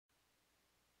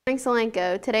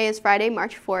Solanco. Today is Friday,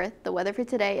 March 4th. The weather for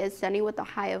today is sunny with a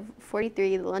high of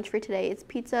 43. The lunch for today is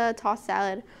pizza, tossed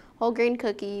salad, whole grain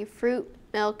cookie, fruit,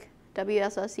 milk.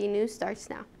 WSLC News starts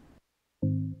now.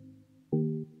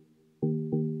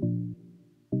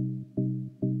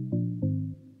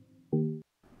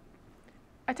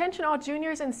 Attention all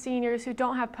juniors and seniors who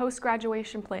don't have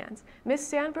post-graduation plans. Ms.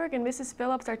 Sandberg and Mrs.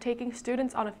 Phillips are taking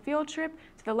students on a field trip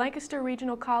to the Lancaster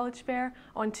Regional College Fair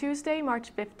on Tuesday,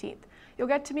 March 15th. You'll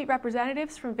get to meet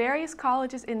representatives from various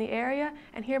colleges in the area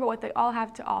and hear about what they all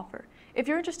have to offer. If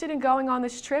you're interested in going on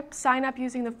this trip, sign up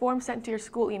using the form sent to your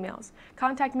school emails.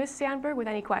 Contact Ms. Sandberg with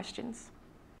any questions.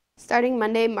 Starting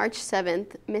Monday, March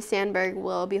 7th, Ms. Sandberg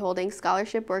will be holding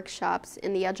scholarship workshops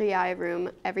in the LGI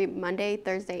room every Monday,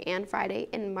 Thursday, and Friday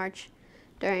in March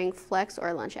during flex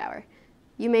or lunch hour.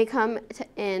 You may come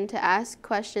in to ask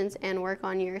questions and work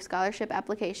on your scholarship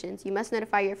applications. You must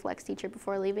notify your flex teacher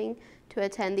before leaving to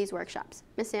attend these workshops.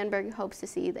 Ms. Sandberg hopes to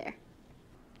see you there.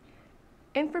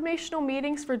 Informational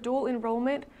meetings for dual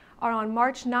enrollment are on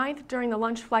March 9th during the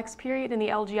lunch flex period in the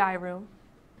LGI room.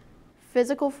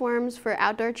 Physical forms for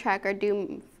outdoor track are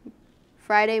due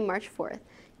Friday, March 4th.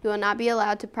 You will not be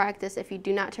allowed to practice if you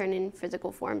do not turn in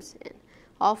physical forms in.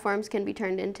 All forms can be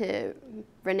turned into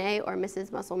Renee or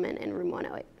Mrs. Musselman in room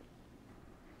 108.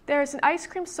 There is an ice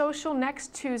cream social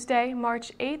next Tuesday,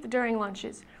 March 8th during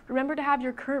lunches. Remember to have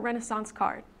your current Renaissance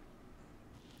card.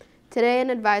 Today in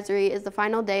advisory is the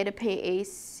final day to paint a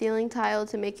ceiling tile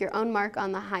to make your own mark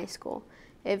on the high school.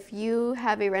 If you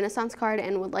have a Renaissance card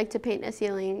and would like to paint a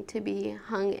ceiling to be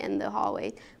hung in the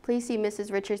hallway, please see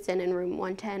Mrs. Richardson in room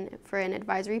 110 for an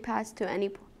advisory pass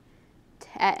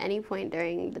at any point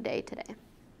during the day today.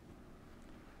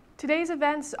 Today's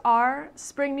events are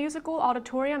Spring Musical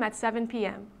Auditorium at 7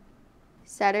 p.m.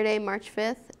 Saturday, March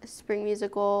 5th, Spring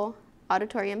Musical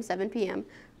Auditorium, 7 p.m.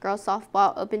 Girls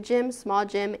Softball Open Gym, Small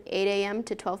Gym, 8 a.m.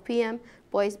 to 12 p.m.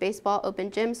 Boys Baseball Open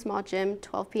Gym, Small Gym,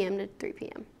 12 p.m. to 3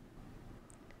 p.m.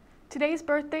 Today's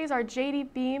birthdays are J.D.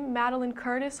 Beam, Madeline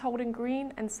Curtis, Holden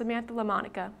Green, and Samantha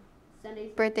LaMonica.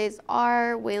 Sunday's birthdays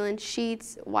are Waylon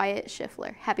Sheets, Wyatt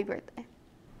Schiffler. Happy birthday.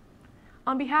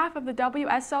 On behalf of the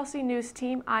WSLC News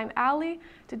team, I'm Allie.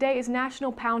 Today is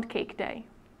National Pound Cake Day.